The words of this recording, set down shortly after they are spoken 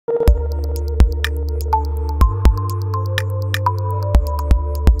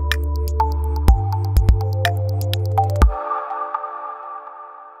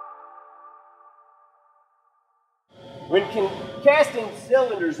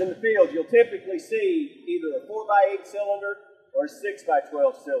cylinders in the field, you'll typically see either a 4x8 cylinder or a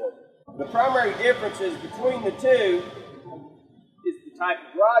 6x12 cylinder. The primary differences between the two is the type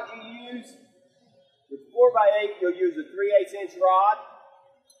of rod you use. With 4x8, you'll use a 3/8" rod.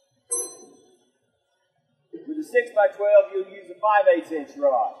 With a 6x12, you'll use a 5/8"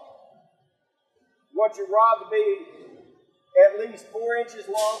 rod. You want your rod to be at least 4 inches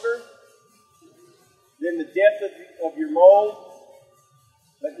longer than the depth of your mold,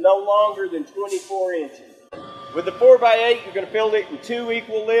 but no longer than 24 inches. With the 4x8, you're going to fill it in 2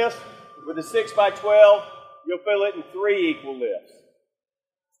 equal lifts. With the 6x12, you'll fill it in 3 equal lifts.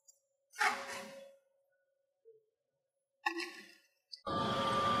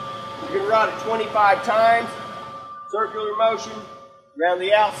 You're going to rod it 25 times, circular motion, around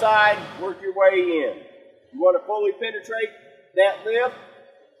the outside, work your way in. You want to fully penetrate that lift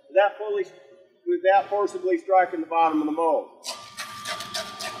without forcibly striking the bottom of the mold.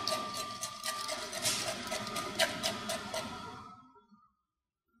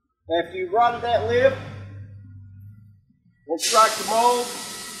 After you've rodded that lift, we'll strike the mold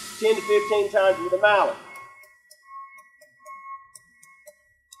 10 to 15 times with a mallet.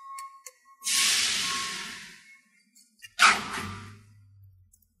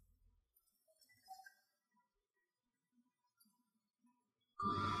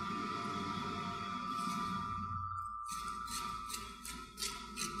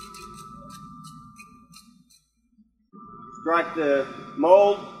 Strike the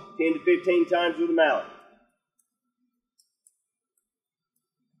mold 10 to 15 times with a mallet.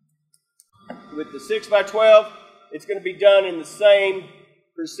 With the 6x12, it's going to be done in the same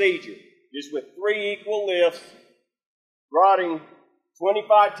procedure, just with 3 equal lifts, rodding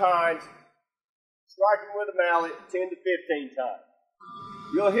 25 times, striking with a mallet 10 to 15 times.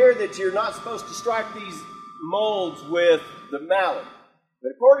 You'll hear that you're not supposed to strike these molds with the mallet,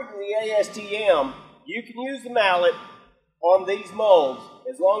 but according to the ASTM, you can use the mallet on these molds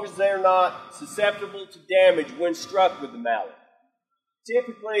as long as they're not susceptible to damage when struck with the mallet.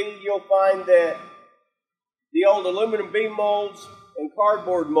 Typically, you'll find that the old aluminum beam molds and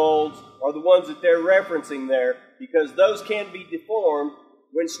cardboard molds are the ones that they're referencing there because those can be deformed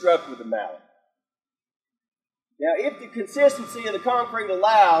when struck with the mallet. Now, if the consistency of the concrete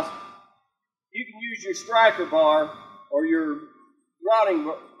allows, you can use your striker bar or your rodding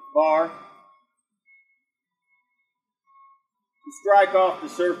bar to strike off the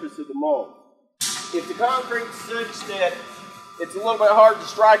surface of the mold. If the concrete's such that it's a little bit hard to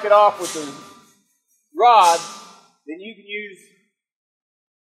strike it off with a rod, then you can use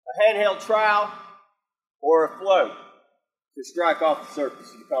a handheld trowel or a float to strike off the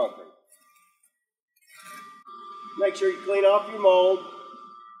surface of the concrete. Make sure you clean off your mold.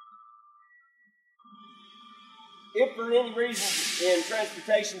 If for any reason in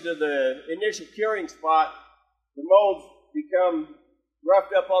transportation to the initial curing spot, the molds become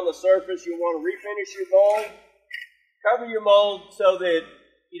roughed up on the surface, you'll want to refinish your mold. Cover your mold so that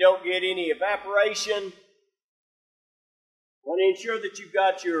you don't get any evaporation. Want to ensure that you've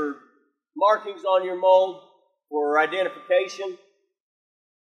got your markings on your mold for identification,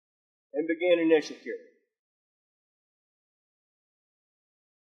 and begin initial cure.